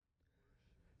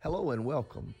Hello and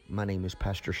welcome. My name is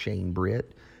Pastor Shane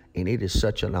Britt, and it is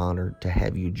such an honor to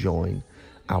have you join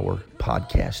our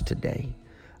podcast today.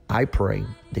 I pray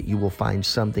that you will find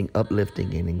something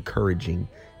uplifting and encouraging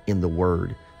in the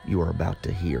word you are about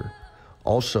to hear.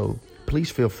 Also, please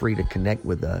feel free to connect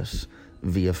with us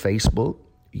via Facebook,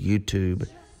 YouTube,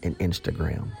 and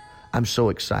Instagram. I'm so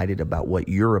excited about what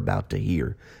you're about to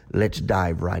hear. Let's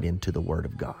dive right into the Word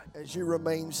of God. As you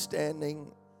remain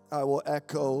standing, I will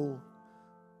echo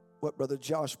what Brother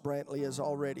Josh Brantley has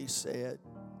already said.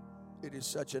 It is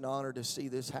such an honor to see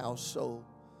this house so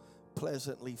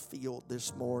pleasantly filled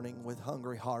this morning with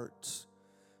hungry hearts.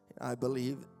 I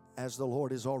believe as the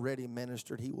Lord has already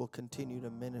ministered, He will continue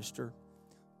to minister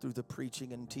through the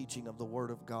preaching and teaching of the Word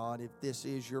of God. If this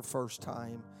is your first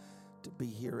time to be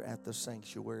here at the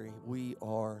sanctuary, we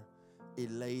are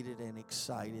elated and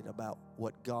excited about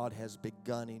what God has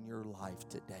begun in your life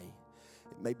today.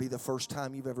 It may be the first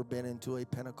time you've ever been into a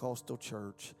Pentecostal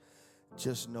church.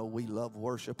 Just know we love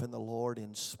worshiping the Lord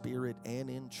in spirit and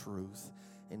in truth.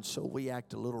 And so we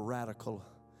act a little radical,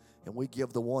 and we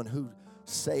give the one who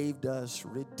saved us,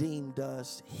 redeemed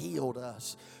us, healed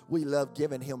us. We love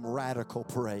giving Him radical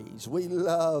praise. We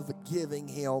love giving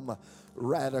Him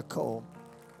radical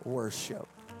worship.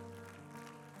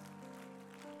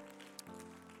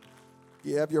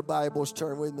 You have your Bibles,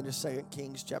 turn with me to 2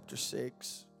 Kings chapter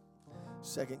 6.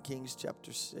 2 Kings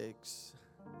chapter 6,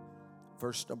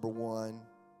 verse number 1.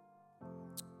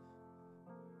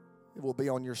 It will be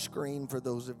on your screen for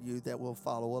those of you that will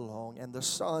follow along. And the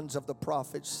sons of the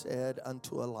prophets said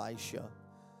unto Elisha,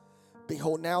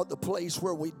 Behold, now the place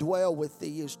where we dwell with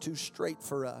thee is too strait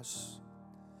for us.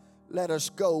 Let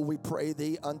us go, we pray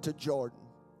thee, unto Jordan.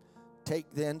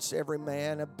 Take thence every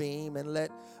man a beam, and let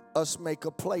us make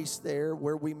a place there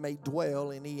where we may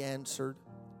dwell. And he answered,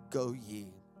 Go ye.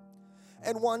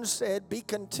 And one said, Be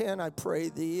content, I pray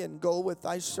thee, and go with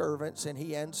thy servants. And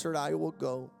he answered, I will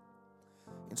go.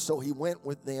 And so he went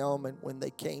with them, and when they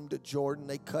came to Jordan,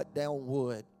 they cut down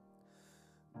wood.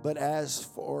 But as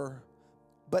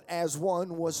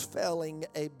one was felling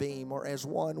a beam, or as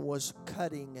one was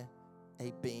cutting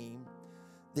a beam,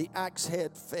 the axe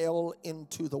head fell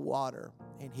into the water.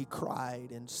 And he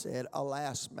cried and said,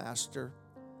 Alas, master,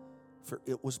 for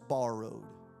it was borrowed.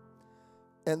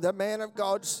 And the man of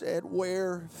God said,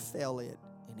 Where fell it?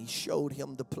 And he showed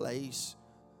him the place.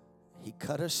 He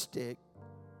cut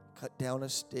down a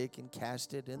stick and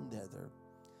cast it in thither.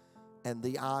 And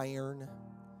the iron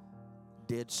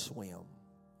did swim.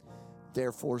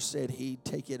 Therefore said he,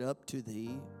 Take it up to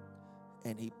thee.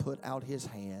 And he put out his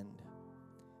hand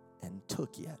and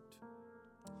took it.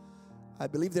 I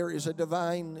believe there is a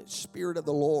divine Spirit of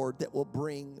the Lord that will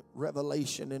bring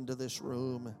revelation into this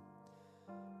room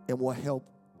and will help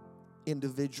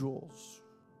individuals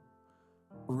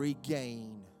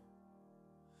regain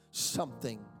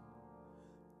something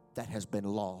that has been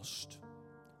lost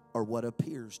or what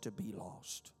appears to be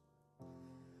lost.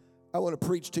 I want to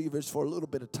preach to you just for a little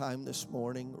bit of time this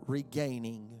morning,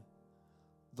 regaining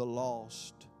the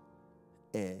lost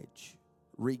edge.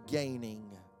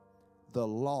 Regaining the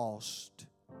lost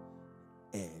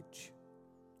edge.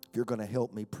 If you're going to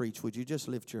help me preach, would you just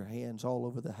lift your hands all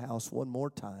over the house one more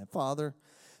time? Father,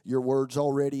 your word's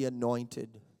already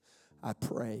anointed. I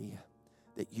pray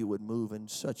that you would move in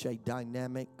such a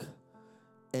dynamic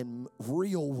and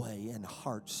real way in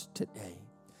hearts today.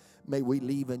 May we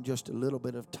leave in just a little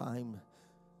bit of time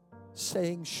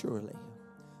saying, surely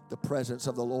the presence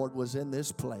of the Lord was in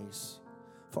this place,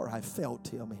 for I felt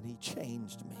Him and He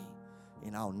changed me,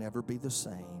 and I'll never be the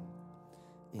same.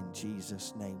 In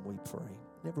Jesus' name we pray.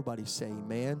 Everybody say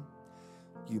amen.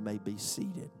 You may be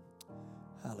seated.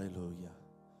 Hallelujah.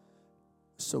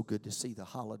 So good to see the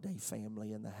holiday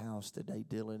family in the house today.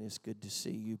 Dylan, it's good to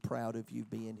see you. Proud of you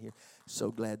being here.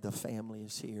 So glad the family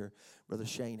is here. Brother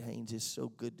Shane Haynes, it's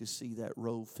so good to see that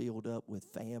row filled up with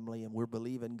family. And we're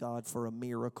believing God for a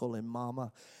miracle. And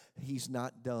Mama, He's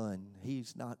not done.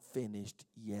 He's not finished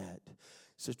yet.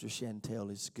 Sister Chantel,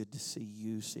 it's good to see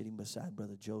you sitting beside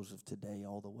Brother Joseph today,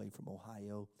 all the way from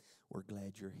Ohio. We're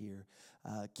glad you're here.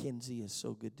 Kenzie, it's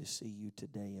so good to see you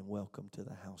today, and welcome to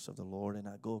the house of the Lord. And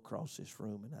I go across this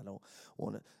room, and I don't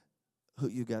want to, who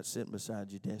you got sitting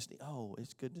beside you, Destiny? Oh,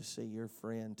 it's good to see your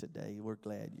friend today. We're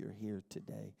glad you're here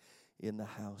today in the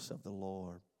house of the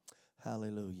Lord.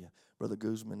 Hallelujah. Brother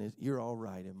Guzman, you're all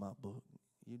right in my book.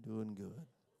 You're doing good.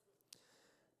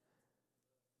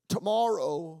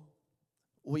 Tomorrow,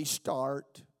 we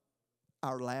start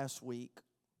our last week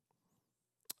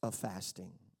of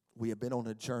fasting. We have been on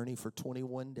a journey for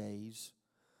 21 days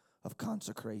of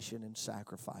consecration and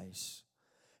sacrifice.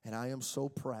 And I am so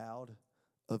proud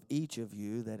of each of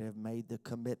you that have made the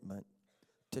commitment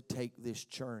to take this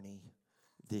journey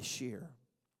this year.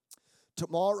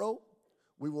 Tomorrow,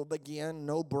 we will begin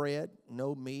no bread,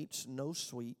 no meats, no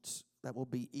sweets. That will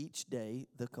be each day,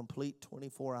 the complete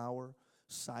 24-hour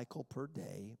cycle per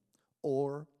day.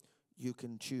 Or you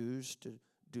can choose to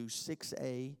do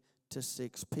 6A to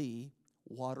 6P,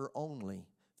 water only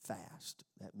fast.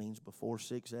 That means before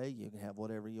 6A, you can have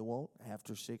whatever you want.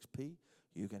 After 6P,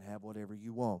 you can have whatever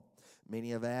you want.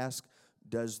 Many have asked,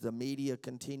 does the media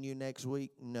continue next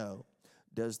week? No.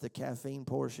 Does the caffeine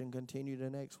portion continue to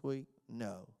next week?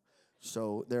 No.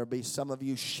 So there'll be some of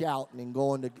you shouting and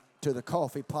going to the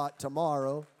coffee pot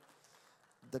tomorrow.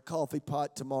 The coffee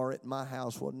pot tomorrow at my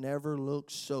house will never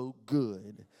look so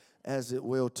good as it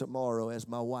will tomorrow as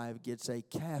my wife gets a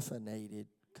caffeinated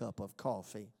cup of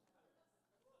coffee.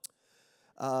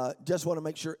 Just want to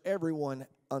make sure everyone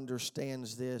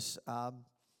understands this.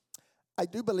 I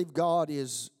do believe God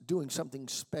is doing something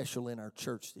special in our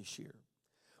church this year.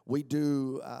 We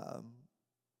do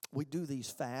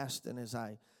these fasts, and as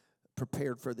I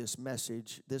prepared for this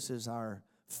message, this is our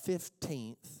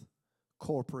 15th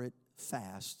corporate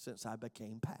fast since I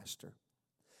became pastor.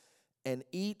 And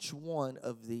each one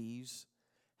of these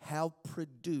have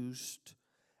produced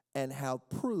and have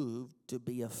proved to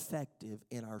be effective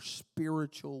in our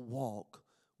spiritual walk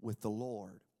with the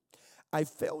Lord. I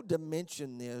failed to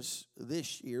mention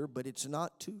this year, but it's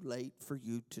not too late for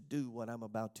you to do what I'm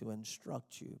about to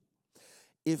instruct you.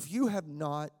 If you have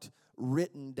not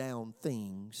written down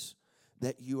things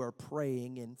that you are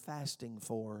praying and fasting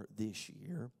for this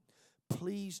year,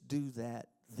 please do that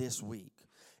this week.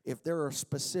 If there are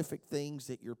specific things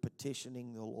that you're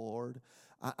petitioning the Lord,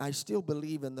 I still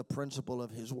believe in the principle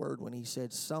of His Word when He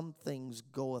said, some things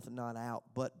goeth not out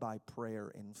but by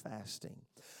prayer and fasting.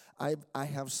 I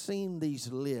have seen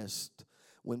these lists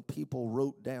when people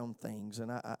wrote down things,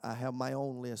 and I have my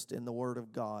own list in the Word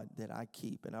of God that I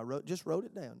keep, and I just wrote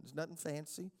it down. It's nothing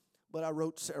fancy, but I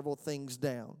wrote several things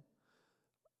down.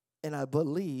 And I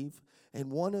believe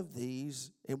in one of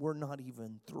these, and we're not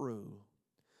even through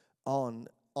on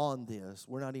this.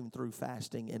 We're not even through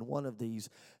fasting, and one of these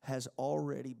has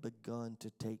already begun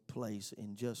to take place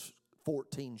in just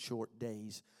 14 short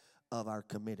days of our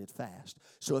committed fast.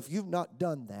 So if you've not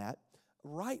done that,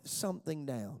 write something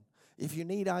down. If you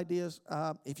need ideas,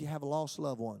 if you have lost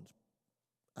loved ones,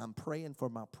 I'm praying for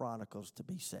my prodigals to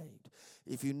be saved.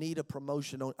 If you need a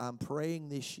promotion, I'm praying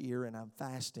this year and I'm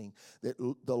fasting that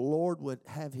the Lord would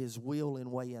have His will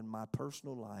and way in my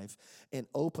personal life and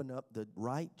open up the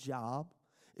right job.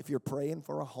 If you're praying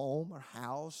for a home or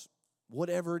house,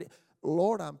 whatever it is,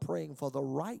 Lord, I'm praying for the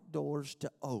right doors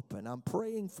to open. I'm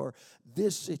praying for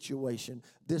this situation,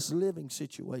 this living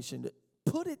situation.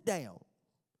 Put it down.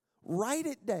 Write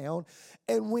it down.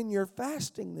 And when you're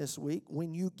fasting this week,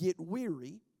 when you get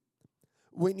weary,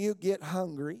 when you get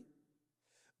hungry,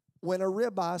 when a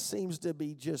ribeye seems to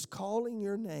be just calling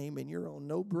your name and you're on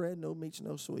no bread, no meats,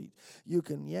 no sweets, you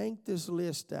can yank this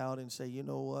list out and say, you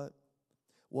know what?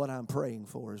 What I'm praying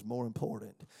for is more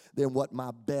important than what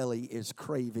my belly is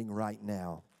craving right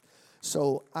now.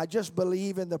 So I just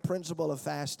believe in the principle of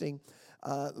fasting.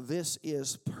 This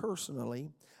is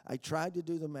personally, I tried to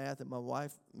do the math, and my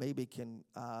wife maybe can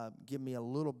give me a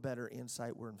little better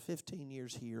insight. We're in 15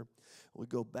 years here. We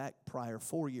go back prior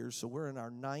 4 years, so we're in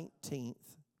our 19th.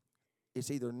 It's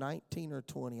either 19 or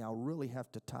 20. I'll really have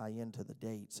to tie into the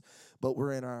dates. But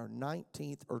we're in our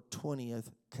 19th or 20th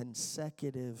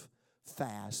consecutive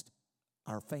fast,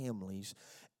 our families,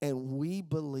 and we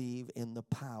believe in the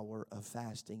power of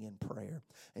fasting and prayer.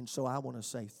 And so I want to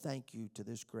say thank you to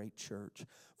this great church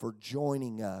for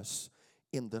joining us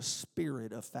in the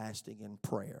spirit of fasting and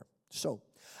prayer. So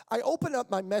I open up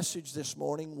my message this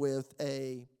morning with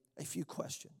a few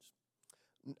questions.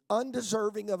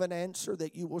 Undeserving of an answer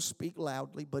that you will speak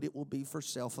loudly, but it will be for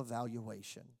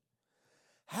self-evaluation.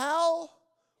 How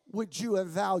would you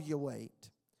evaluate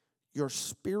your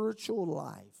spiritual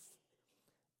life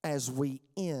as we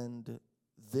end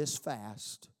this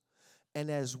fast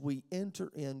and as we enter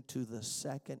into the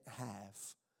second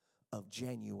half of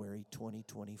January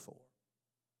 2024?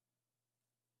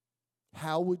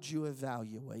 How would you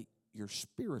evaluate your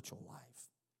spiritual life?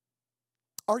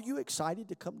 Are you excited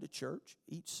to come to church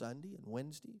each Sunday and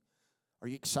Wednesday? Are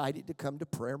you excited to come to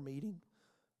prayer meeting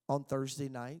on Thursday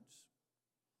nights?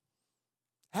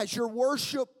 Has your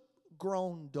worship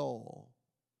grown dull?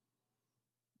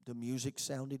 The music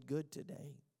sounded good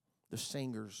today. The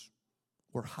singers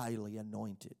were highly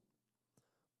anointed.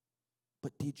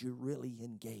 But did you really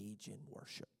engage in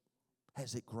worship?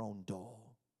 Has it grown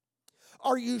dull?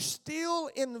 Are you still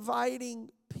inviting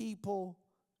people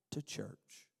to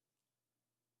church?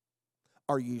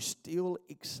 Are you still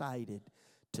excited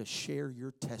to share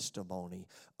your testimony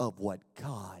of what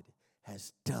God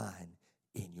has done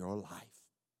in your life?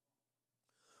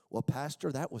 Well,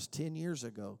 Pastor, that was 10 years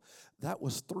ago. That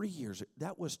was 3 years.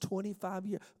 That was 25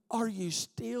 years. Are you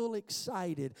still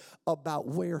excited about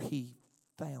where He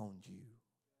found you?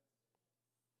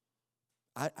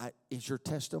 Is your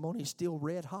testimony still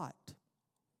red hot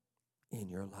in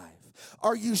your life?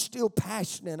 Are you still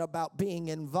passionate about being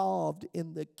involved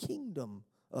in the kingdom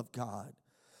of God?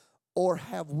 Or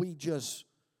have we just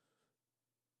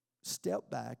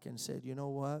stepped back and said, you know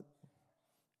what?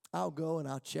 I'll go and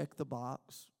I'll check the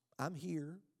box. I'm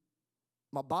here.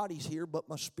 My body's here, but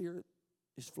my spirit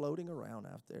is floating around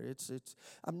out there.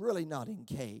 I'm really not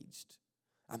engaged.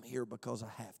 I'm here because I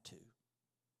have to.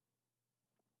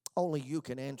 Only you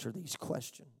can answer these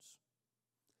questions.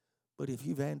 But if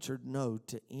you've answered no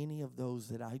to any of those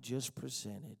that I just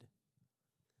presented,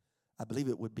 I believe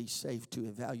it would be safe to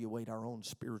evaluate our own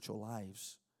spiritual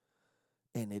lives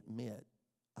and admit,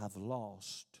 I've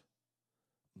lost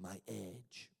my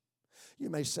edge. You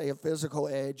may say a physical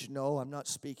edge. No, I'm not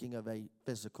speaking of a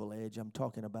physical edge. I'm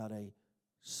talking about a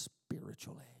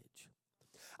spiritual edge.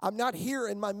 I'm not here,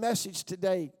 in my message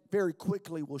today very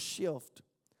quickly will shift.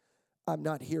 I'm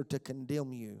not here to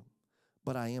condemn you,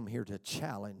 but I am here to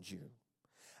challenge you.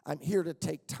 I'm here to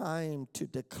take time to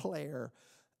declare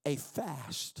a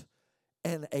fast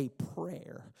and a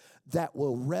prayer that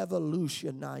will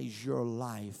revolutionize your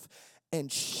life and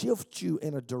shift you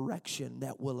in a direction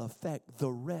that will affect the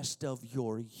rest of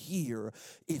your year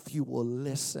if you will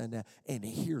listen and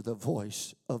hear the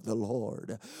voice of the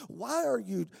Lord. Why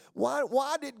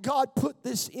did God put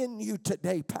this in you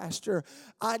today, Pastor?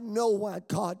 I know why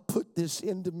God put this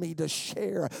into me to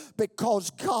share,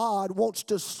 because God wants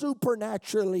to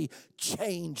supernaturally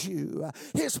change you.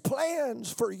 His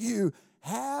plans for you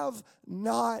have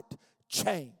not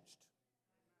changed.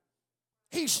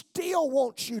 He still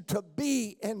wants you to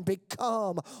be and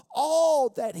become all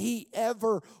that He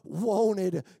ever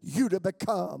wanted you to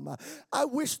become. I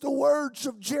wish the words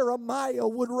of Jeremiah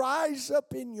would rise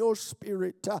up in your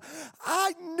spirit.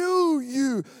 I knew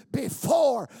you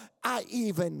before I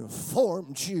even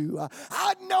formed you.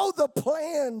 I know the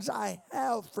plans I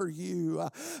have for you.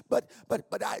 But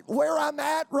where I'm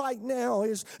at right now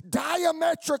is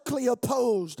diametrically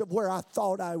opposed of where I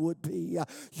thought I would be.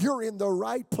 You're in the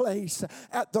right place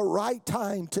at the right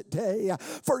time today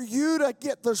for you to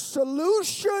get the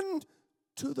solution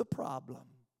to the problem.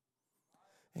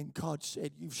 And God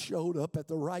said, you've showed up at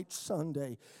the right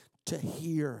Sunday to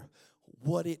hear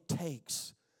what it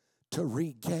takes to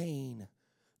regain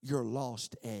your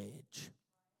lost edge.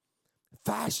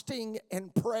 Fasting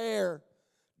and prayer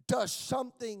does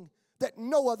something that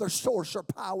no other source or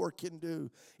power can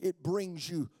do. It brings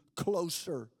you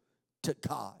closer to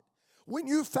God. When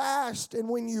you fast and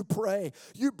when you pray,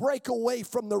 you break away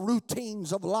from the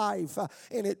routines of life,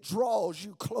 and it draws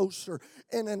you closer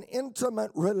in an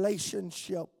intimate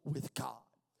relationship with God.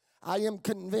 I am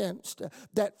convinced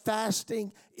that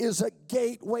fasting is a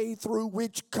gateway through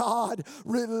which God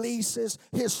releases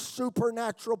His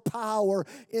supernatural power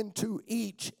into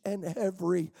each and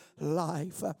every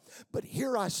life. But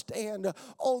here I stand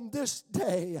on this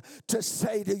day to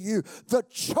say to you, the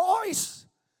choice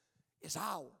is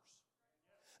ours.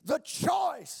 The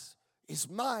choice is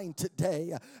mine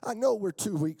today. I know we're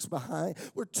 2 weeks behind.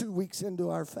 We're 2 weeks into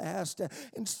our fast.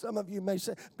 And some of you may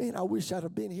say, man, I wish I'd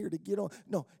have been here to get on.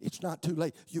 No, it's not too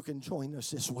late. You can join us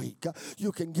this week.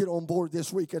 You can get on board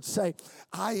this week and say,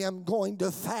 I am going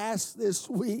to fast this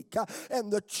week.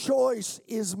 And the choice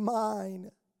is mine.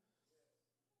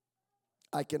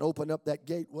 I can open up that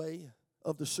gateway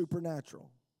of the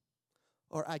supernatural,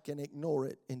 or I can ignore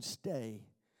it and stay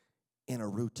in a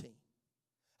routine.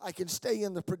 I can stay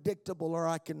in the predictable, or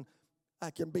I can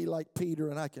be like Peter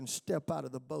and I can step out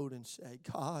of the boat and say,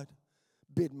 God,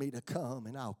 bid me to come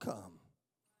and I'll come.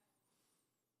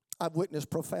 I've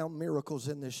witnessed profound miracles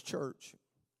in this church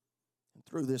and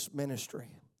through this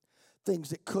ministry. Things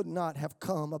that could not have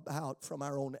come about from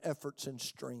our own efforts and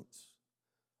strengths.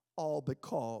 All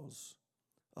because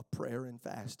of prayer and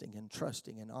fasting and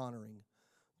trusting and honoring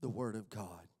the Word of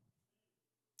God.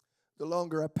 The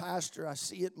longer I pastor, I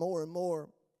see it more and more.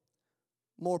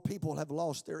 More people have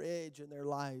lost their edge in their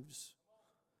lives.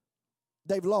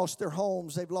 They've lost their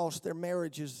homes. They've lost their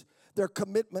marriages, their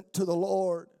commitment to the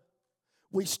Lord.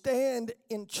 We stand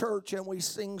in church and we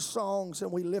sing songs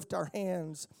and we lift our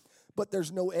hands, but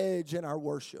there's no edge in our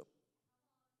worship.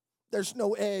 There's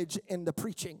no edge in the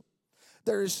preaching.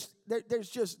 There's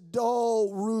just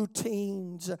dull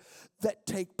routines that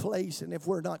take place, and if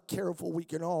we're not careful, we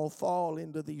can all fall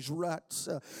into these ruts.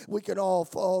 We can all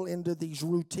fall into these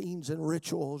routines and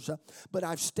rituals. But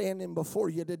I'm standing before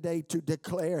you today to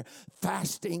declare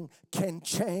fasting can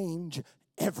change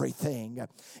everything.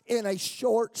 In a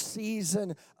short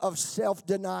season of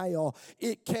self-denial,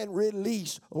 it can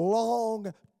release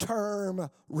long-term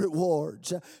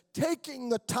rewards. Taking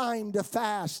the time to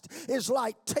fast is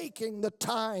like taking the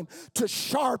time to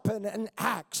sharpen an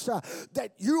axe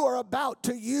that you are about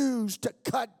to use to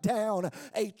cut down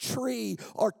a tree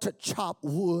or to chop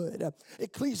wood.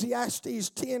 Ecclesiastes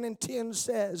 10:10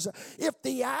 says, if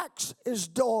the axe is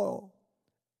dull,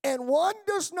 and one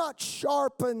does not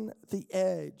sharpen the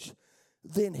edge,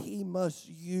 then he must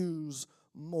use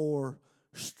more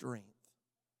strength.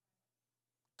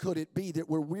 Could it be that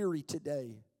we're weary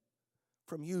today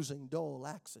from using dull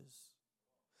axes?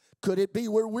 Could it be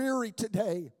we're weary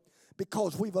today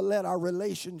because we've let our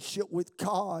relationship with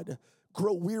God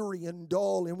grow weary and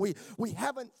dull, and we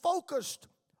haven't focused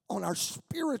on our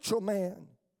spiritual man?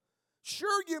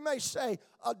 Sure, you may say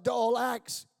a dull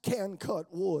axe can cut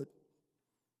wood.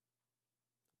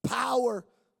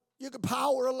 You can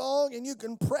power along and you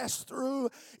can press through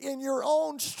in your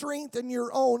own strength and your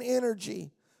own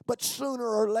energy. But sooner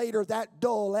or later, that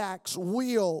dull axe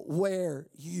will wear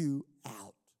you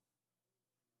out.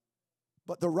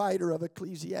 But the writer of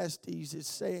Ecclesiastes is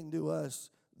saying to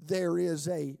us, there is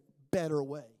a better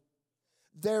way.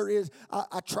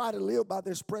 I try to live by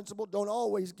this principle, don't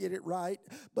always get it right,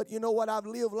 but you know what? I've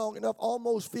lived long enough,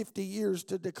 almost 50 years,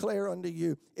 to declare unto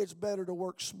you, it's better to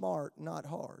work smart, not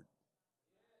hard.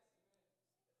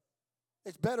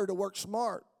 It's better to work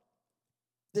smart.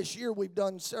 This year we've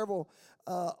done several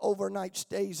overnight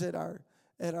stays at our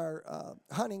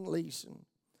hunting lease, and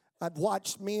I've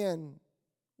watched men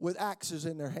with axes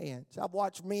in their hands. I've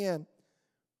watched men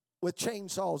with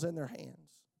chainsaws in their hands.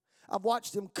 I've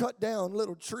watched them cut down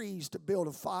little trees to build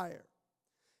a fire.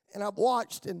 And I've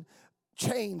watched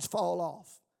chains fall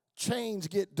off. Chains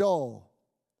get dull.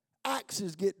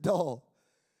 Axes get dull.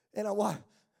 And I watch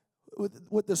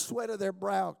with the sweat of their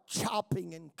brow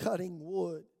chopping and cutting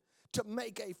wood to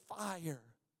make a fire.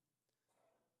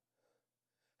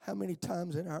 How many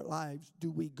times in our lives do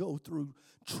we go through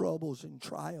troubles and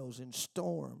trials and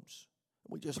storms?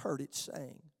 We just heard it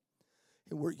saying.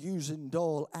 And we're using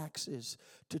dull axes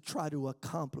to try to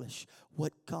accomplish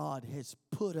what God has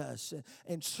put us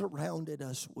and surrounded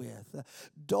us with.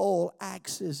 Dull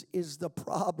axes is the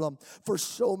problem for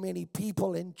so many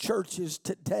people in churches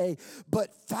today.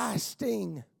 But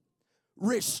fasting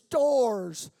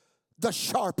restores the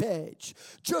sharp edge.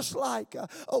 Just like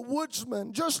a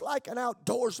woodsman, just like an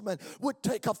outdoorsman would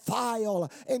take a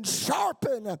file and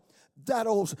sharpen that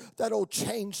old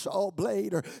chainsaw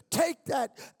blade, or take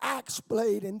that axe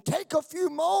blade and take a few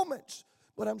moments.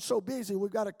 But I'm so busy, we've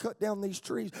got to cut down these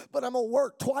trees. But I'm going to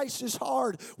work twice as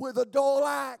hard with a dull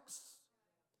axe.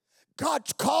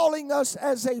 God's calling us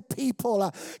as a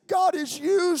people. God is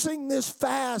using this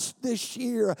fast this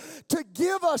year to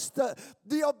give us the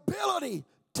ability.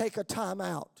 Take a time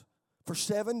out for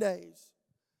 7 days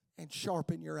and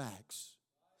sharpen your axe.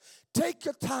 Take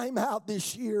a time out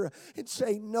this year and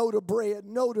say no to bread,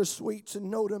 no to sweets,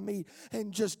 and no to meat,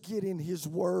 and just get in His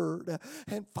Word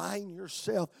and find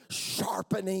yourself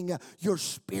sharpening your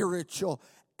spiritual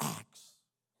axe.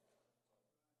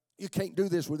 You can't do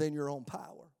this within your own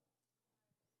power.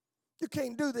 You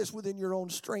can't do this within your own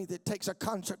strength. It takes a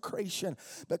consecration,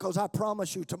 because I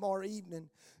promise you, tomorrow evening,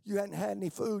 you hadn't had any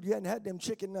food. You hadn't had them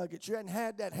chicken nuggets. You hadn't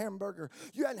had that hamburger.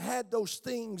 You hadn't had those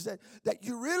things that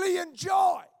you really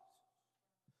enjoy.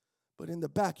 But in the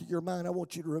back of your mind, I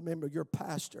want you to remember your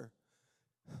pastor.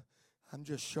 I'm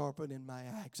just sharpening my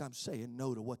axe. I'm saying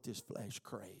no to what this flesh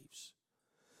craves.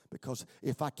 Because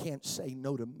if I can't say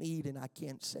no to meat, and I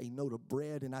can't say no to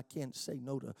bread, and I can't say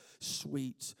no to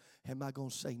sweets, am I going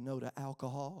to say no to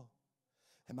alcohol?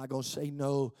 Am I going to say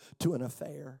no to an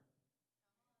affair?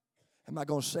 Am I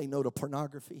going to say no to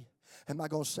pornography? Am I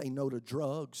going to say no to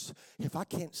drugs? If I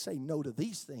can't say no to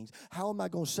these things, how am I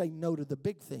going to say no to the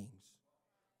big things?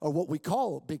 Or what we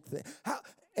call big things? How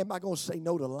am I going to say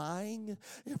no to lying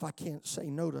if I can't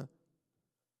say no to?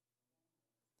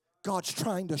 God's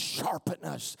trying to sharpen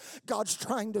us. God's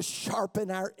trying to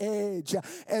sharpen our edge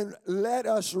and let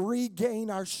us regain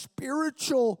our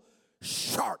spiritual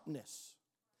sharpness,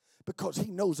 because He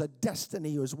knows a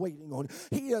destiny is waiting on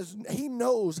you. He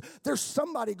knows there's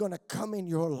somebody going to come in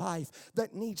your life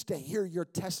that needs to hear your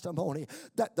testimony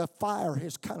that the fire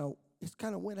has kind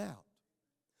of went out.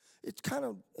 it's kind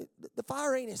of, the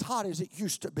fire ain't as hot as it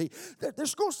used to be.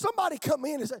 There's going to somebody come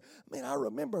in and say, man, I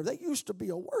remember they used to be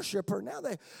a worshiper. Now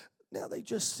they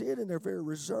just sit and they're very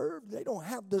reserved. They don't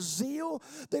have the zeal.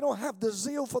 They don't have the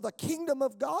zeal for the kingdom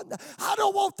of God. I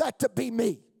don't want that to be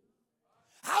me.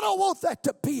 I don't want that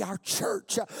to be our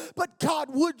church. But God,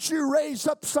 would you raise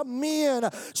up some men,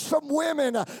 some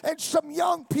women, and some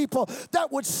young people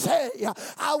that would say,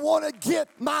 I want to get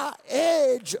my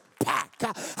edge back.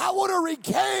 I want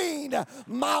to regain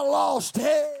my lost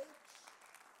edge.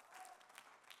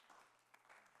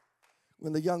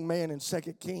 When the young man in 2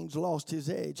 Kings lost his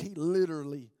edge, he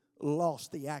literally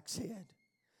lost the axe head.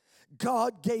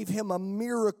 God gave him a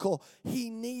miracle he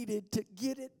needed to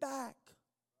get it back.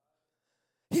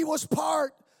 He was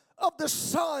part of the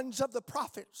sons of the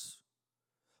prophets,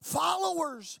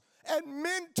 followers and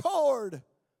mentored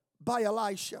by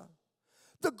Elisha.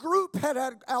 The group had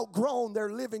outgrown their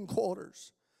living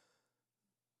quarters.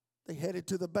 They headed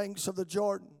to the banks of the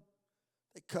Jordan.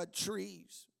 They cut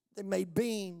trees. They made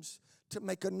beams to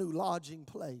make a new lodging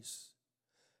place.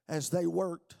 As they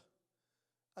worked,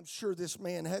 I'm sure this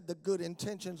man had the good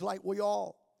intentions like we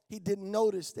all. He didn't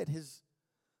notice that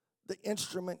the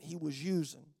instrument he was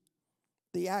using,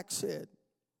 the axe head,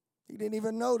 he didn't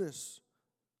even notice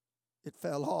it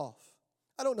fell off.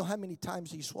 I don't know how many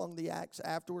times he swung the axe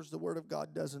afterwards. The Word of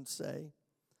God doesn't say.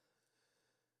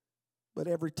 But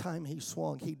every time he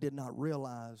swung, he did not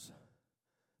realize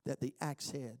that the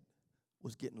axe head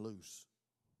was getting loose.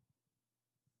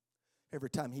 Every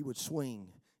time he would swing,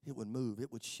 it would move.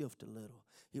 It would shift a little.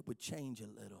 It would change a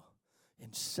little.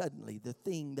 And suddenly, the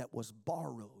thing that was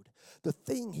borrowed, the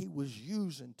thing he was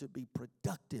using to be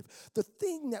productive, the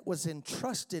thing that was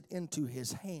entrusted into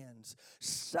his hands,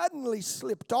 suddenly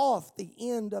slipped off the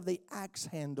end of the axe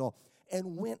handle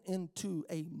and went into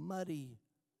a muddy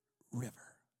river.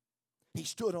 He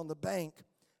stood on the bank,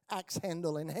 axe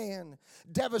handle in hand,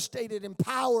 devastated and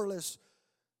powerless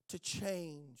to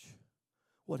change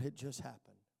what had just happened.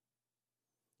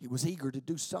 He was eager to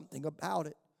do something about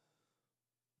it.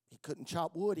 He couldn't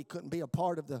chop wood. He couldn't be a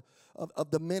part of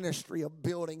the ministry of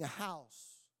building a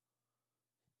house.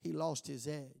 He lost his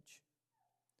edge.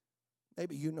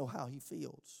 Maybe you know how he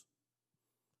feels.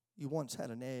 You once had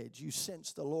an edge. You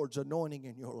sensed the Lord's anointing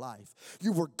in your life.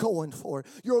 You were going for it.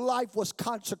 Your life was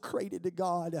consecrated to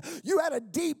God. You had a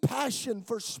deep passion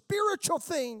for spiritual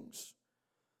things.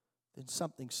 Then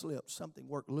something slipped. Something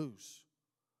worked loose.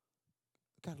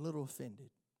 Got a little offended.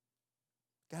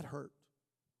 Got hurt.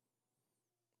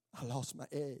 I lost my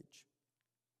edge.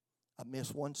 I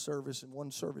missed one service and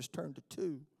one service turned to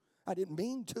two. I didn't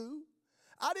mean to.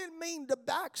 I didn't mean to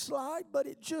backslide, but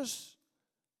it just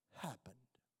happened.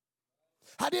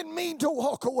 I didn't mean to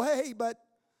walk away, but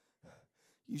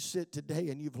you sit today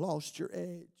and you've lost your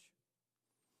edge.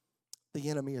 The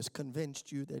enemy has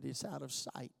convinced you that it's out of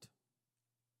sight.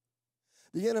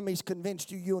 The enemy's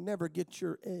convinced you you'll never get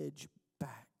your edge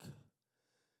back.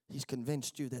 He's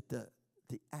convinced you that the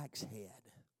axe head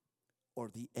or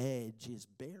the edge is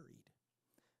buried.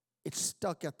 It's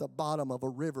stuck at the bottom of a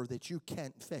river that you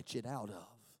can't fetch it out of.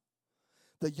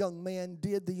 The young man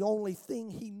did the only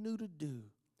thing he knew to do.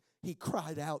 He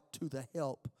cried out to the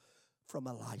help from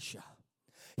Elisha.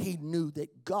 He knew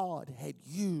that God had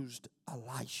used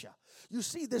Elisha. You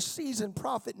see, the seasoned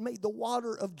prophet made the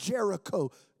water of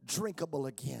Jericho drinkable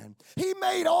again. He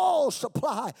made all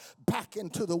supply back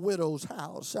into the widow's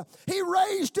house. He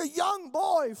raised a young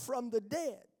boy from the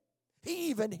dead. He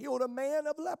even healed a man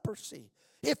of leprosy.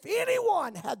 If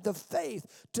anyone had the faith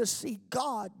to see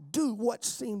God do what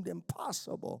seemed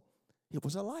impossible, it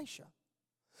was Elisha.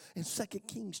 In 2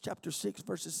 Kings chapter 6,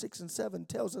 verses 6 and 7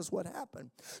 tells us what happened.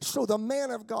 So the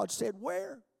man of God said,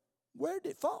 Where did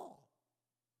it fall?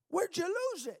 Where'd you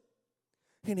lose it?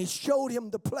 And he showed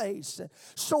him the place.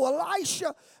 So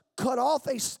Elisha cut off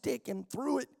a stick and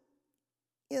threw it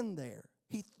in there.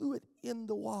 He threw it in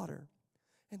the water.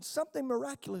 And something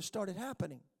miraculous started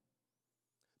happening.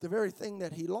 The very thing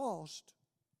that he lost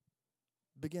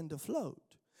began to float.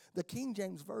 The King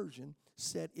James Version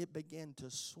said it began to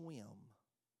swim.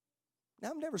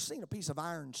 Now, I've never seen a piece of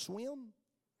iron swim.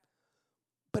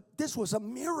 But this was a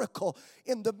miracle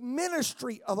in the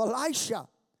ministry of Elisha.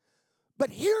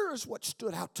 But here's what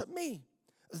stood out to me.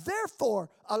 Therefore,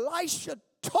 Elisha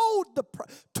told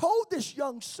this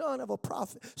young sons of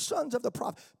the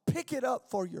prophet, pick it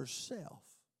up for yourself.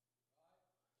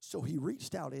 So he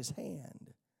reached out his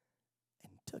hand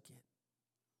and took it.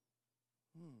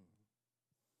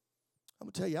 I'm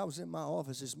going to tell you, I was in my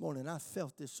office this morning, and I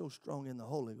felt this so strong in the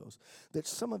Holy Ghost that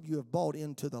some of you have bought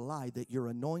into the lie that your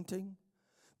anointing,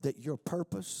 that your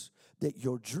purpose, that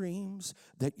your dreams,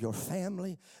 that your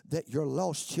family, that your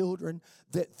lost children,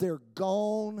 that they're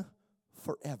gone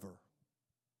forever.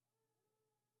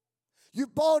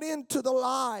 You've bought into the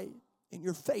lie and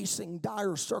you're facing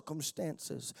dire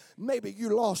circumstances. Maybe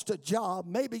you lost a job.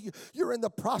 Maybe you're in the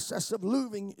process of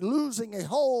losing a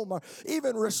home, or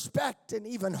even respect and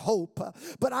even hope.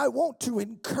 But I want to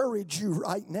encourage you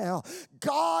right now.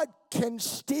 God can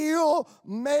still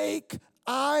make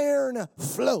iron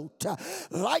float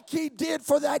like he did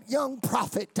for that young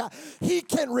prophet. He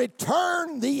can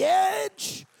return the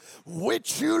edge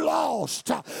which you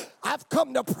lost. I've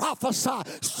come to prophesy.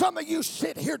 Some of you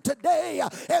sit here today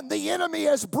and the enemy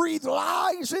has breathed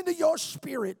lies into your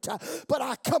spirit. But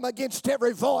I come against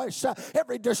every voice,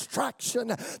 every distraction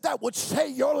that would say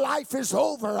your life is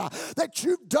over, that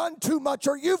you've done too much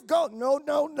or you've gone. No,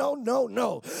 no, no, no,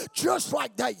 no. Just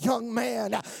like that young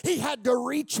man, he had to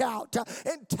reach out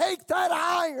and take that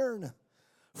iron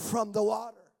from the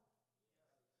water.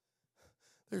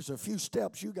 There's a few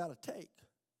steps you got to take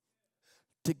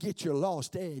to get your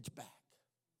lost edge back.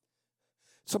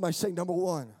 Somebody say, number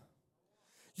one,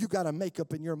 you got to make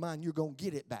up in your mind you're going to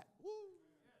get it back.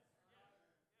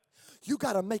 You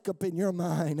got to make up in your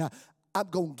mind, I'm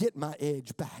going to get my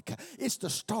edge back. It's the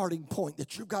starting point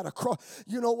that you got to cross.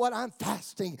 You know what? I'm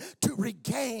fasting to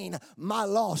regain my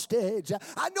lost edge.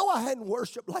 I know I hadn't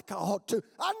worshiped like I ought to.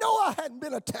 I know I hadn't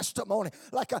been a testimony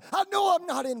like I know I'm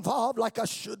not involved like I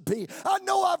should be. I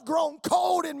know I've grown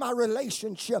cold in my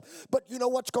relationship. But you know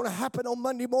what's going to happen on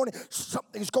Monday morning?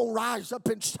 Something's going to rise up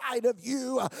inside of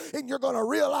you, and you're going to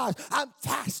realize I'm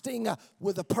fasting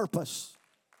with a purpose.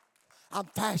 I'm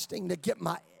fasting to get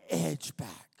my edge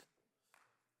back.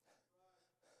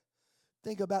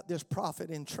 Think about this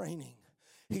prophet in training.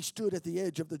 He stood at the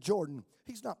edge of the Jordan.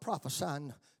 He's not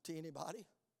prophesying to anybody.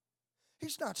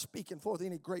 He's not speaking forth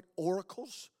any great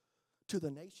oracles to the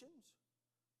nations.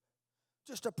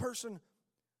 Just a person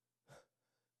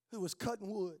who was cutting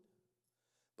wood.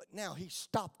 But now he's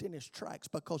stopped in his tracks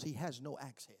because he has no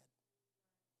axe head.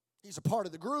 He's a part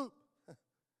of the group,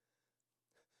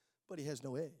 but he has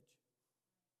no edge.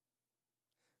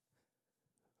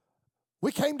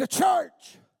 We came to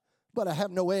church, but I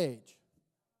have no edge.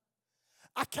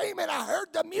 I came and I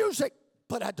heard the music,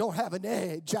 but I don't have an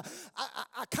edge.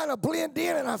 I kind of blend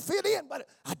in and I fit in, but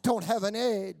I don't have an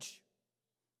edge.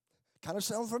 Kind of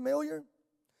sound familiar?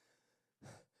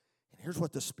 And here's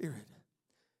what the Spirit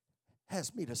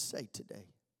has me to say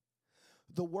today.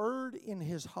 The word in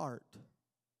his heart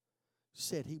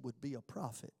said he would be a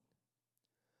prophet,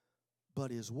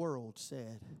 but his world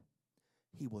said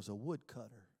he was a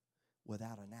woodcutter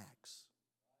without an axe.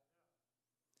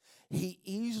 He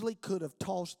easily could have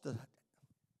tossed that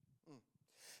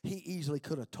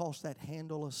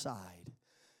handle aside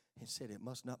and said, it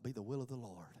must not be the will of the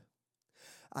Lord.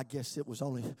 I guess I was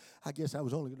only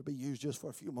going to be used just for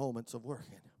a few moments of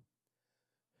working.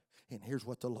 And here's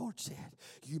what the Lord said.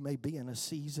 You may be in a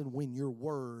season when your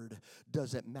word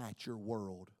doesn't match your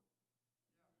world.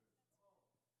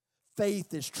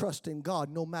 Faith is trusting God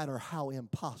no matter how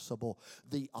impossible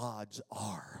the odds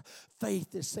are.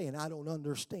 Faith is saying, I don't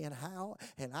understand how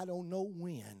and I don't know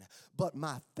when, but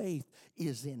my faith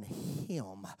is in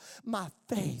Him. My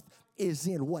faith is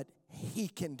in what He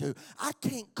can do. I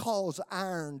can't cause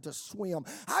iron to swim.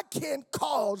 I can't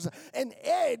cause an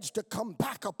edge to come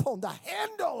back upon the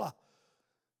handle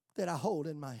that I hold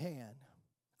in my hand.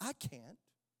 I can't.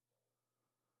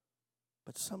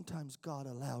 But sometimes God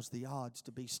allows the odds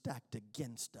to be stacked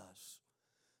against us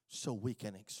so we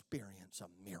can experience a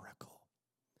miracle.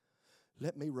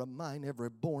 Let me remind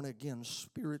every born-again,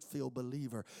 Spirit-filled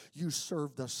believer, you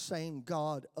serve the same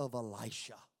God of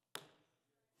Elisha.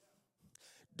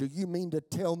 Do you mean to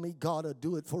tell me God will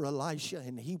do it for Elisha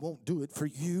and He won't do it for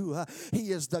you?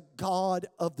 He is the God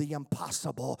of the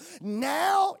impossible.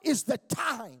 Now is the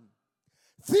time.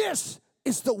 This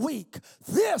is the week.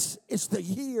 This is the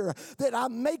year that I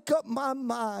make up my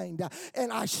mind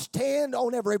and I stand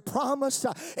on every promise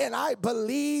and I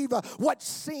believe what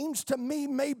seems to me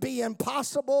may be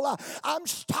impossible. I'm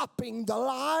stopping the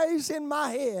lies in my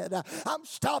head. I'm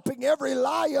stopping every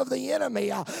lie of the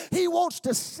enemy. He wants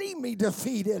to see me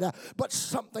defeated, but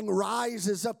something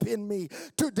rises up in me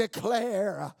to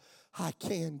declare I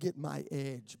can get my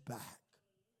edge back.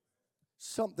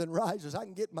 Something rises. I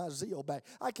can get my zeal back.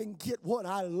 I can get what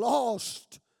I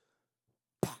lost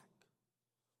back.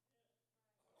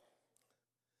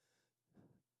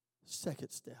 Second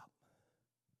step.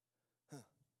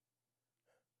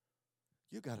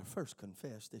 You got to first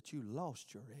confess that you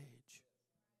lost your edge.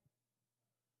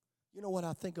 You know what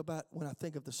I think about when I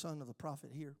think of the son of the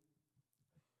prophet here?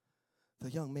 The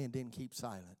young man didn't keep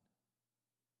silent.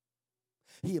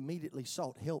 He immediately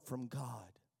sought help from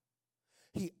God.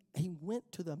 He went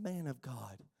to the man of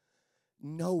God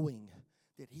knowing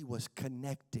that he was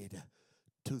connected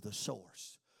to the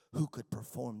source who could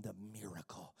perform the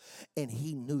miracle. And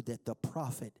he knew that the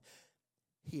prophet,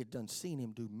 he had seen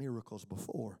him do miracles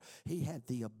before. He had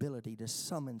the ability to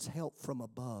summons help from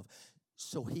above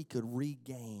so he could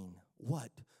regain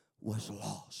what was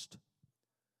lost.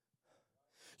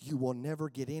 You will never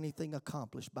get anything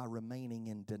accomplished by remaining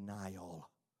in denial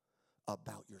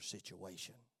about your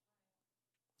situation.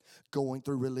 Going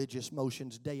through religious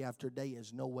motions day after day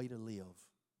is no way to live.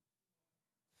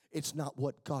 It's not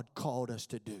what God called us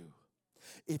to do.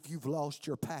 If you've lost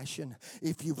your passion,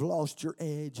 if you've lost your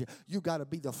edge, you got to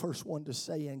be the first one to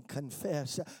say and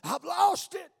confess, I've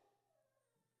lost it.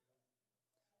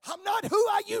 I'm not who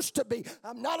I used to be.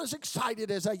 I'm not as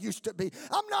excited as I used to be.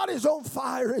 I'm not as on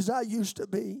fire as I used to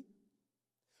be.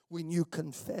 When you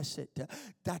confess it,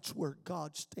 that's where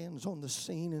God stands on the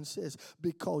scene and says,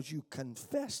 because you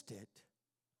confessed it,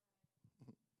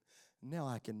 now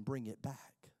I can bring it back.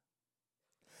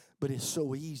 But it's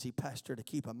so easy, Pastor, to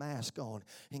keep a mask on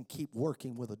and keep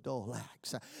working with a dull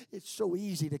axe. It's so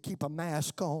easy to keep a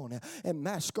mask on and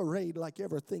masquerade like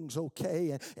everything's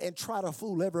okay and try to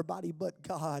fool everybody but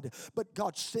God. But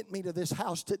God sent me to this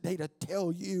house today to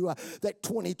tell you that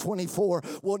 2024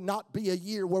 will not be a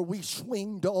year where we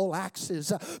swing dull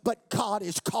axes, but God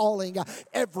is calling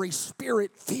every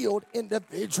spirit-filled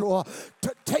individual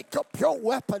to take up your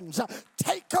weapons.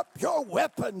 Take up your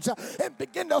weapons and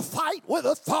begin to fight with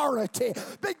authority.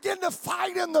 Begin to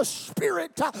fight in the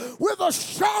Spirit with a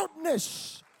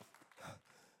sharpness.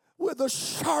 With a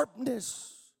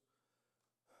sharpness.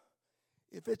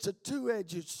 If it's a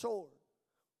two-edged sword,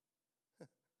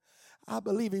 I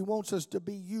believe He wants us to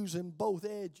be using both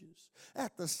edges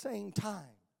at the same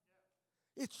time.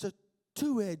 It's a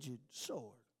two-edged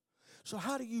sword. So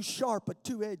how do you sharp a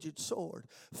two-edged sword?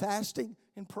 Fasting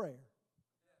and prayer.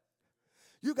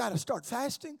 You got to start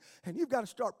fasting and you've got to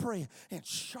start praying and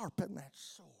sharpen that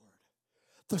sword.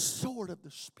 The sword of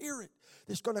the Spirit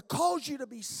that's going to cause you to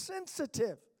be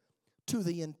sensitive to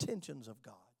the intentions of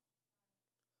God.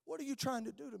 What are you trying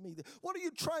to do to me? What are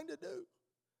you trying to do?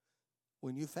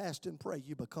 When you fast and pray,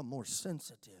 you become more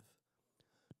sensitive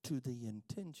to the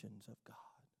intentions of God.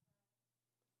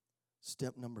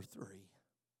 Step number 3.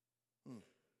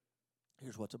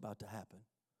 Here's what's about to happen.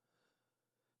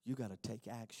 You got to take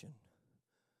action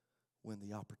when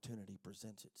the opportunity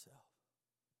presents itself.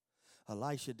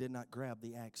 Elisha did not grab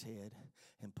the axe head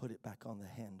and put it back on the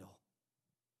handle.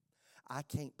 I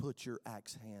cannot put your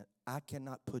axe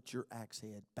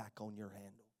head back on your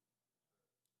handle.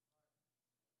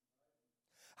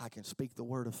 I can speak the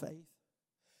word of faith.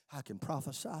 I can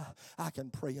prophesy. I can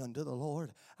pray unto the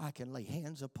Lord. I can lay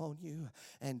hands upon you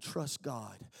and trust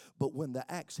God. But when the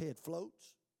axe head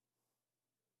floats,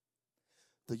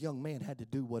 the young man had to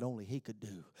do what only he could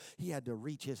do. He had to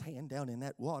reach his hand down in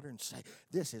that water and say,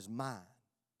 this is mine.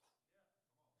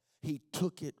 He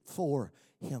took it for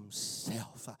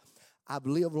himself. I've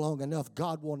lived long enough.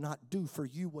 God will not do for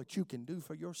you what you can do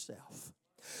for yourself.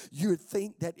 You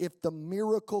think that if the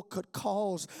miracle could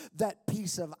cause that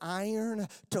piece of iron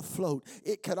to float,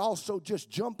 it could also just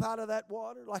jump out of that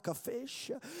water like a fish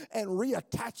and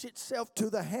reattach itself to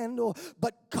the handle.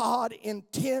 But God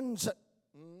intends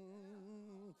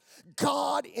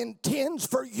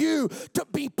for you to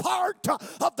be part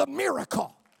of the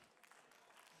miracle.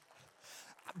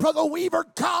 Brother Weaver,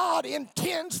 God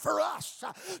intends for us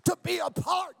to be a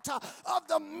part of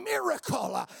the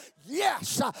miracle.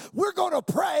 Yes, we're going to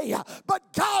pray,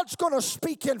 but God's going to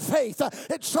speak in faith.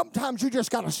 And sometimes you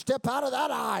just got to step out of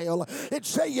that aisle and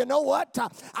say, you know what?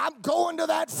 I'm going to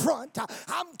that front.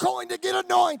 I'm going to get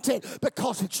anointed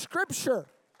because it's Scripture.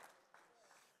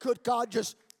 Could God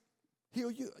just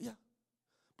heal you? Yeah.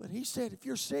 But He said, if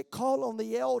you're sick, call on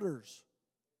the elders.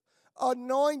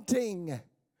 Anointing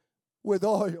with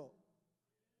oil.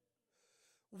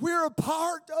 We're a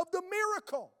part of the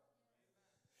miracle.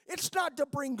 It's not to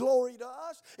bring glory to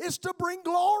us. It's to bring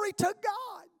glory to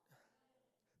God.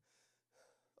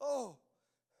 Oh,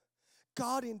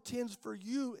 God intends for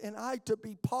you and I to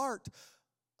be part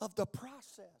of the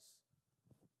process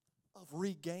of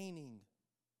regaining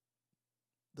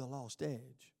the lost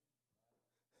edge.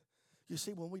 You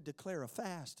see, when we declare a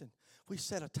fast and we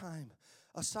set a time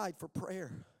aside for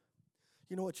prayer,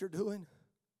 you know what you're doing?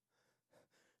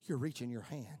 You're reaching your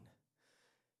hand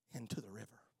into the river.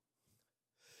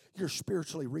 You're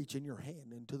spiritually reaching your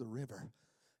hand into the river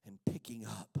and picking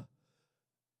up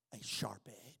a sharp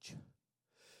edge.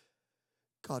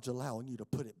 God's allowing you to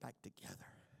put it back together.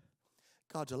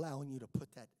 God's allowing you to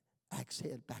put that axe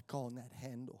head back on that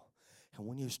handle. And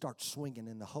when you start swinging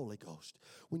in the Holy Ghost,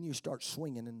 when you start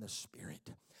swinging in the Spirit,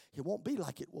 it won't be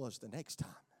like it was the next time.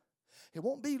 It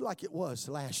won't be like it was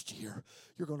last year.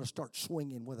 You're going to start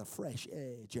swinging with a fresh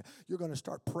edge. You're going to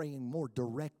start praying more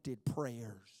directed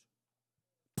prayers.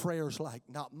 Prayers like,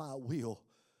 not my will,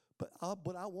 but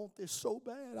I want this so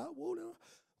bad. I want it.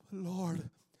 Lord,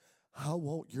 I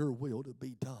want your will to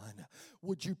be done.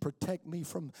 Would you protect me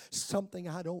from something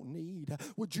I don't need?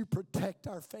 Would you protect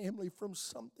our family from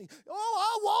something? Oh,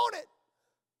 I want it.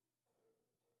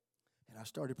 And I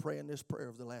started praying this prayer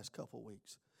over the last couple of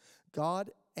weeks. God,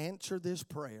 answer this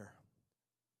prayer.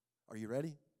 Are you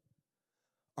ready?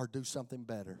 Or do something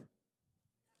better.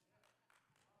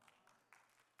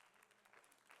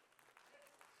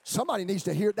 Somebody needs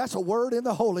to hear. That's a word in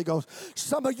the Holy Ghost.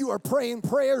 Some of you are praying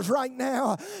prayers right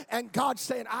now, and God's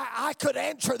saying, I could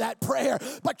answer that prayer,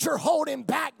 but you're holding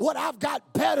back what I've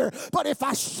got better. But if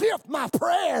I shift my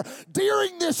prayer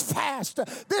during this fast,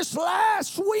 this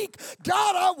last week,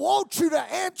 God, I want you to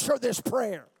answer this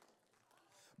prayer.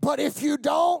 But if you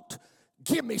don't,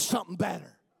 give me something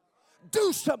better.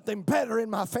 Do something better in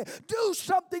my family. Do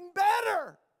something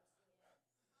better.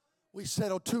 We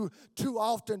settle too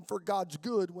often for God's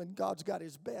good when God's got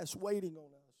His best waiting on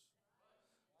us.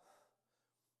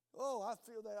 Oh, I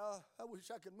feel that. I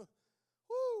wish I could move.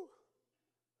 Woo.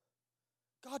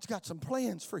 God's got some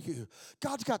plans for you.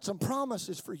 God's got some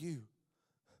promises for you.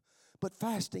 But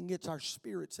fasting gets our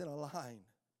spirits in a line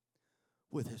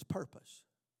with His purpose.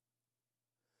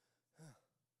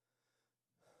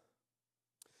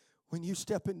 When you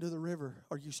step into the river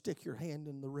or you stick your hand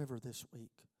in the river this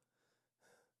week,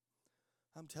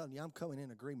 I'm telling you, I'm coming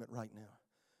in agreement right now.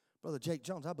 Brother Jake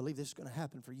Jones, I believe this is going to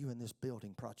happen for you in this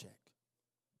building project.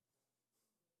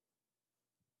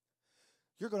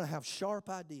 You're going to have sharp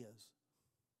ideas.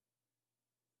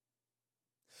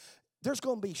 There's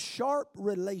going to be sharp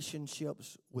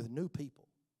relationships with new people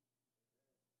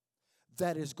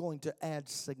that is going to add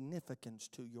significance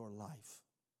to your life.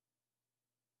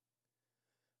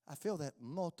 I feel that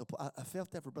I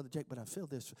felt that for Brother Jake, but I feel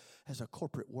this as a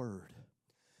corporate word.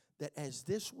 That as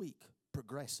this week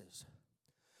progresses,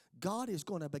 God is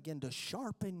going to begin to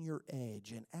sharpen your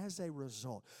edge. And as a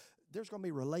result, there's going to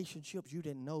be relationships you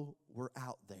didn't know were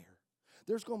out there.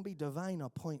 There's going to be divine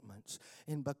appointments.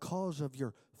 And because of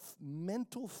your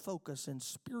mental focus and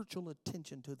spiritual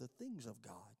attention to the things of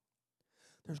God,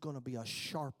 there's going to be a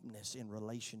sharpness in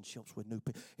relationships with new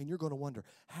people. And you're going to wonder,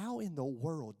 how in the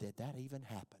world did that even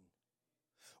happen?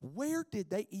 Where did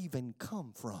they even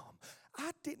come from?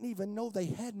 I didn't even know they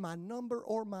had my number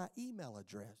or my email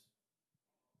address.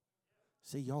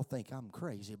 See, y'all think I'm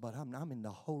crazy, but I'm in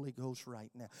the Holy Ghost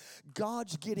right now.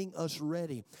 God's getting us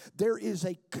ready. There is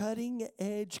a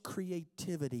cutting-edge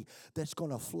creativity that's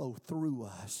going to flow through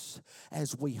us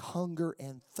as we hunger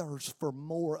and thirst for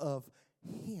more of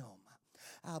Him.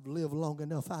 I've lived long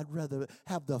enough. I'd rather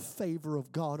have the favor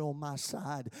of God on my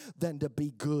side than to be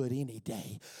good any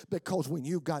day. Because when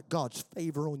you've got God's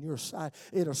favor on your side,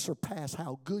 it'll surpass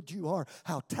how good you are,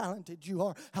 how talented you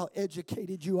are, how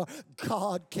educated you are.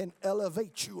 God can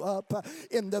elevate you up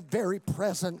in the very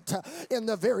presence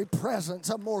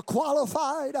of more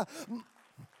qualified.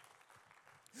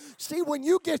 See, when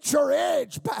you get your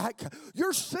edge back,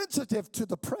 you're sensitive to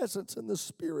the presence and the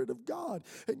Spirit of God.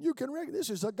 And you can recognize this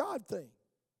is a God thing.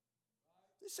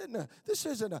 This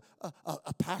isn't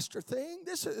a pastor thing.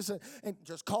 This isn't, and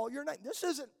just call your name. This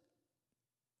isn't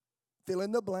fill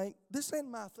in the blank. This ain't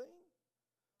my thing.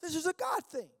 This is a God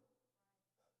thing.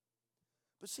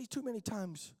 But see, too many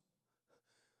times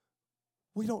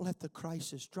we don't let the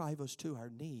crisis drive us to our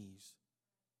knees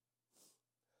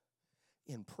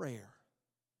in prayer.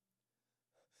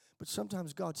 But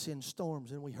sometimes God sends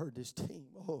storms, and we heard this team.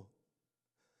 Oh,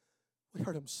 we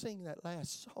heard them sing that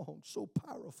last song so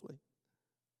powerfully.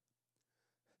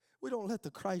 We don't let the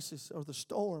crisis or the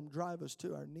storm drive us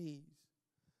to our knees,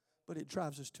 but it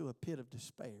drives us to a pit of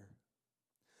despair.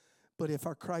 But if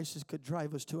our crisis could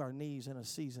drive us to our knees in a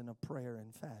season of prayer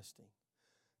and fasting,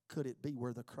 could it be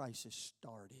where the crisis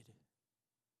started?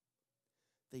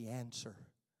 The answer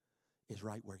is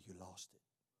right where you lost it.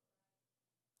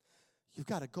 You've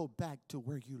got to go back to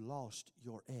where you lost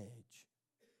your edge.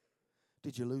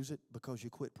 Did you lose it because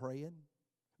you quit praying?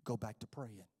 Go back to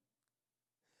praying.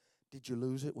 Did you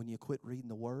lose it when you quit reading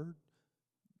the Word?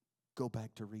 Go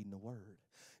back to reading the Word.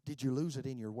 Did you lose it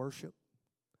in your worship?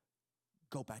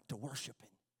 Go back to worshiping.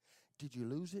 Did you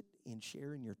lose it in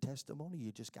sharing your testimony?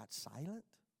 You just got silent?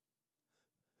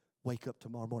 Wake up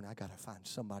tomorrow morning, I got to find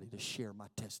somebody to share my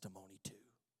testimony to.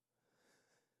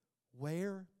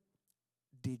 Where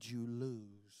did you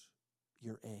lose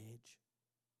your edge.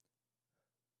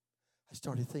 I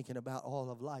started thinking about all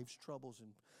of life's troubles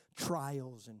and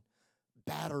trials and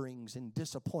batterings and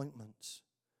disappointments.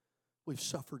 We've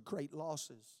suffered great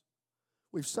losses.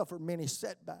 We've suffered many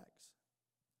setbacks.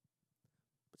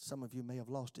 But some of you may have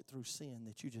lost it through sin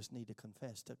that you just need to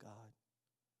confess to God.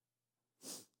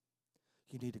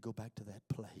 You need to go back to that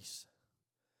place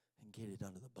and get it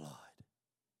under the blood.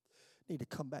 You need to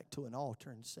come back to an altar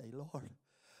and say, Lord,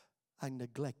 I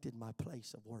neglected my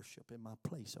place of worship and my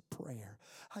place of prayer.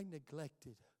 I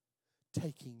neglected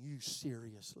taking you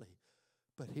seriously.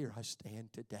 But here I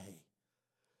stand today,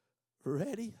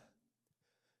 ready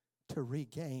to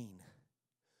regain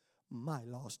my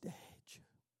lost edge.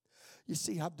 You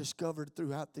see, I've discovered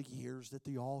throughout the years that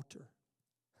the altar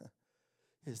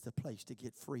is the place to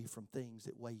get free from things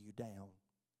that weigh you down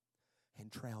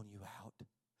and drown you out.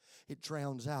 It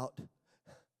drowns out.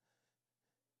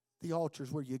 The altar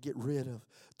is where you get rid of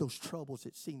those troubles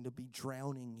that seem to be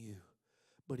drowning you,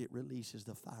 but it releases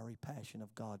the fiery passion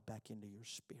of God back into your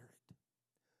spirit.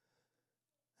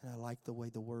 And I like the way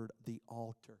the word, the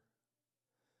altar,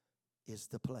 is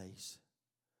the place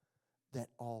that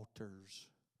alters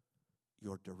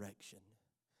your direction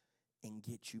and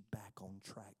gets you back on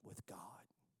track with God.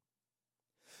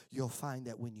 You'll find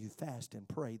that when you fast and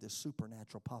pray, the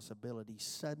supernatural possibilities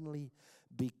suddenly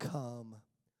become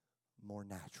more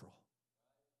natural.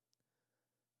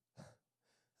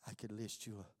 I could list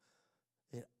you,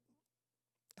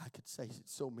 I could say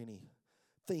so many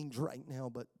things right now,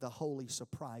 but the holy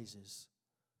surprises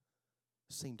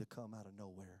seem to come out of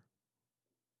nowhere.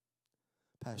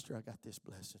 Pastor, I got this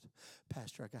blessing.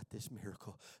 Pastor, I got this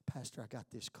miracle. Pastor, I got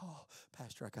this call.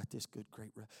 Pastor, I got this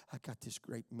I got this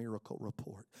great miracle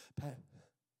report.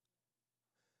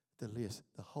 The list,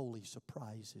 the holy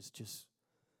surprises just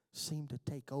seem to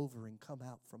take over and come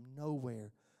out from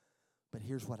nowhere. But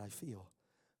here's what I feel.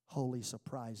 Holy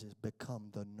surprises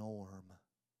become the norm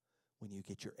when you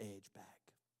get your edge back.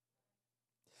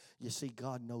 You see,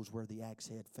 God knows where the axe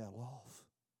head fell off.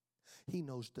 He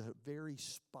knows the very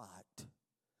spot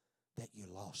that you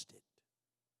lost it.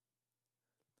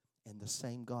 And the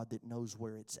same God that knows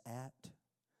where it's at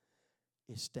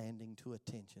is standing to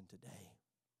attention today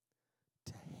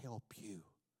to help you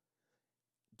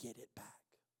get it back.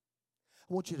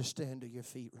 I want you to stand to your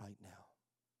feet right now.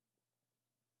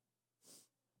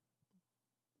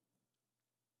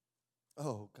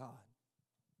 Oh, God.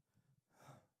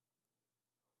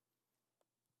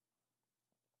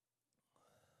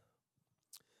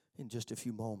 In just a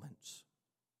few moments,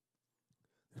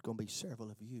 there's going to be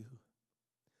several of you.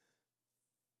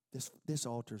 This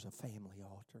altar is a family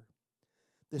altar.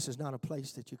 This is not a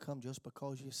place that you come just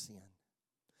because you sin.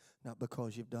 Not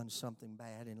because you've done something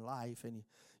bad in life and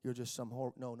you're just some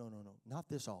horrible. No. Not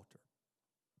this altar.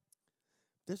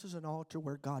 This is an altar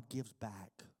where God gives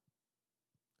back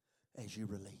as you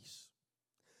release.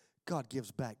 God gives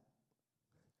back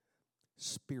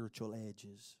spiritual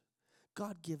edges.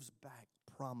 God gives back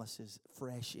promises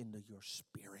fresh into your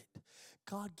spirit.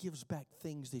 God gives back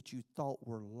things that you thought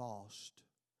were lost.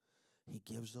 He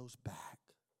gives those back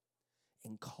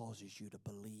and causes you to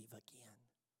believe again.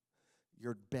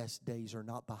 Your best days are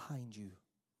not behind you.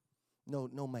 No,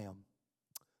 ma'am.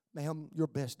 Ma'am, your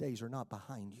best days are not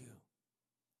behind you.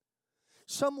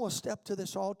 Some will step to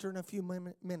this altar in a few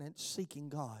minutes seeking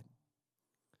God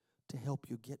to help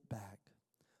you get back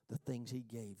the things He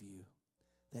gave you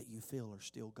that you feel are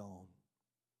still gone.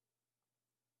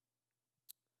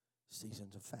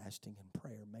 Seasons of fasting and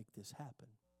prayer make this happen.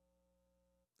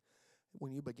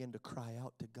 When you begin to cry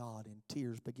out to God and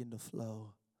tears begin to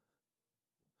flow,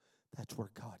 that's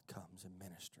where God comes and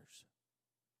ministers.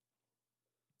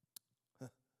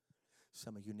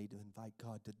 Some of you need to invite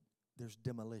God to, there's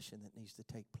demolition that needs to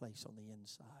take place on the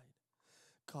inside.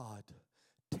 God,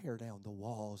 tear down the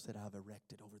walls that I've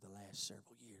erected over the last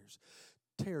several years.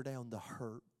 Tear down the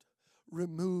hurt.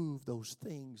 Remove those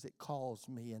things that cause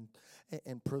me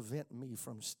and prevent me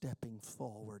from stepping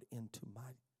forward into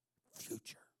my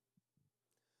future.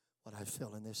 What I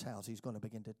feel in this house, He's going to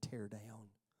begin to tear down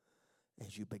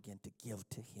as you begin to give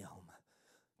to Him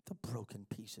the broken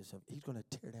pieces of. He's going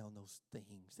to tear down those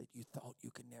things that you thought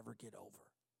you could never get over.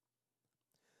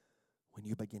 When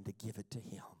you begin to give it to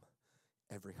Him,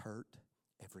 every hurt,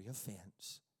 every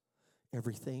offense,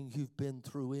 everything you've been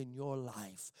through in your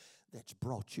life that's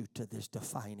brought you to this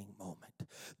defining moment.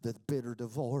 The bitter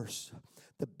divorce,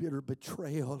 the bitter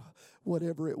betrayal,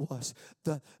 whatever it was,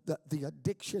 the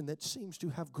addiction that seems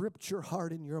to have gripped your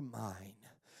heart and your mind.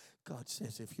 God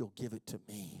says, if you'll give it to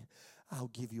me, I'll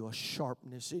give you a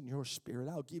sharpness in your spirit.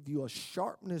 I'll give you a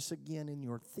sharpness again in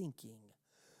your thinking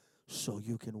so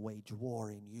you can wage war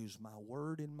and use my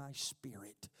word and my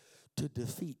spirit to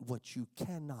defeat what you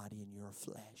cannot in your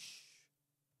flesh.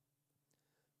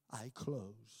 I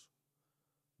close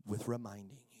with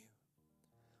reminding you,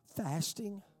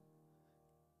 fasting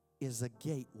is a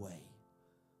gateway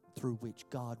through which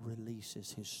God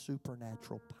releases His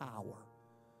supernatural power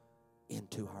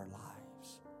into our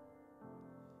lives.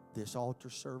 This altar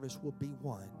service will be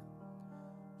one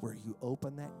where you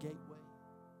open that gateway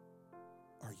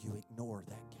or you ignore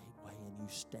that gateway and you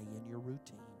stay in your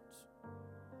routines.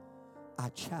 I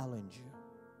challenge you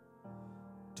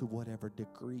to whatever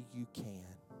degree you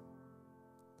can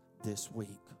this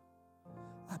week.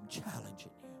 I'm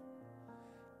challenging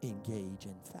you. Engage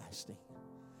in fasting.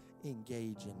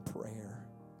 Engage in prayer.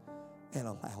 And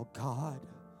allow God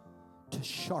to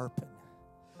sharpen.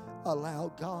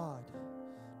 Allow God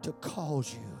to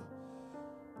cause you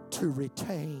to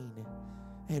retain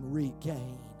and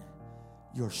regain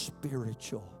your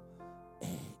spiritual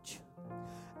edge.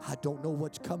 I don't know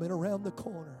what's coming around the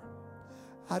corner.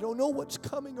 I don't know what's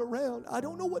coming around. I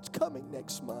don't know what's coming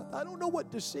next month. I don't know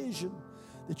what decision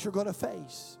that you're going to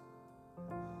face.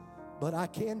 But I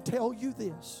can tell you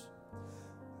this.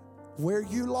 Where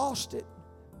you lost it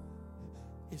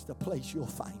is the place you'll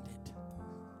find it.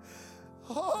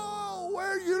 Oh,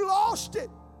 where you lost it.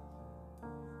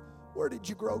 Where did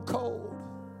you grow cold?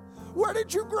 Where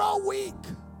did you grow weak?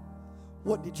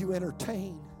 What did you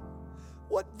entertain?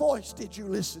 What voice did you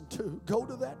listen to? Go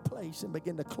to that place and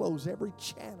begin to close every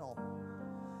channel.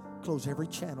 Close every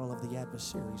channel of the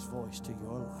adversary's voice to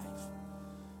your life.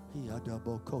 In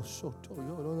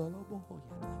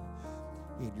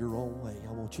your own way,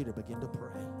 I want you to begin to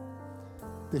pray.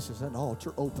 This is an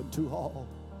altar open to all.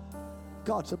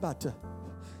 God's about to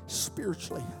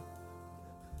spiritually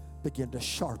begin to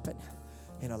sharpen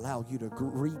and allow you to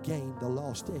regain the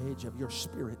lost edge of your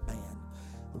spirit man.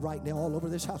 Right now, all over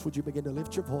this house, would you begin to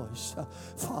lift your voice?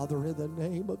 Father, in the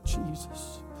name of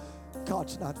Jesus,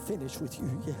 God's not finished with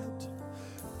you yet.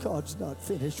 God's not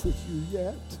finished with you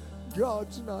yet.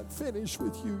 God's not finished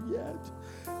with you yet.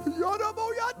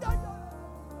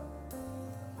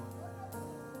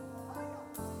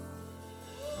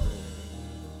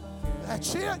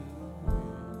 That's it.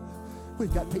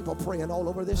 We've got people praying all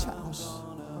over this house.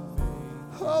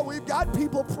 Oh, we've got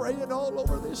people praying all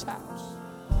over this house.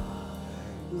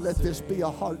 Let this be a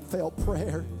heartfelt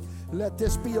prayer. Let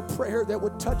this be a prayer that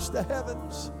would touch the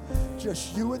heavens.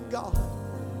 Just you and God.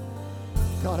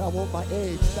 God, I want my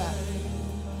edge back.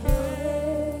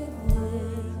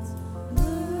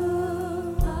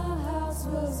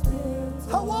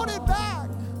 I want it back.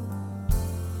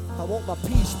 I want my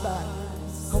peace back.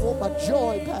 I want my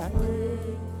joy back.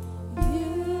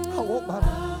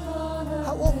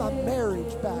 I want my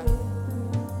marriage back.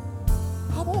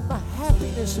 I want my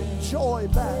happiness and joy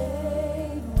back.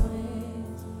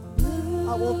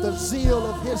 I want the zeal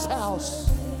of His house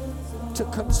to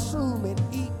consume and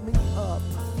eat me up.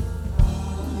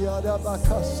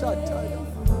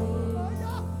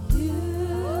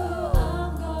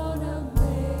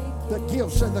 The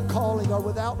gifts and the calling are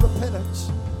without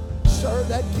repentance. Sir,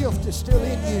 that gift is still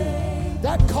in you.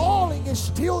 That calling is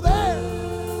still there.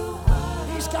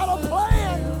 He's got a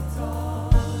plan.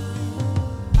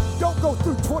 Don't go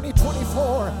through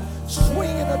 2024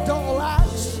 swinging a dull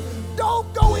axe.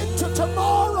 Don't go into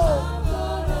tomorrow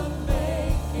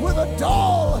with a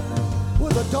dull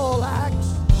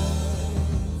axe.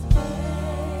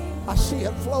 I see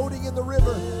it floating in the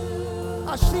river.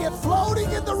 I see it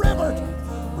floating in the river.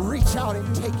 Reach out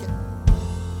and take it.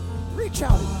 Reach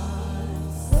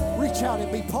out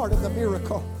and be part of the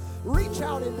miracle. Reach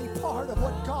out and be part of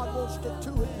what God wants to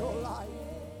do in your life.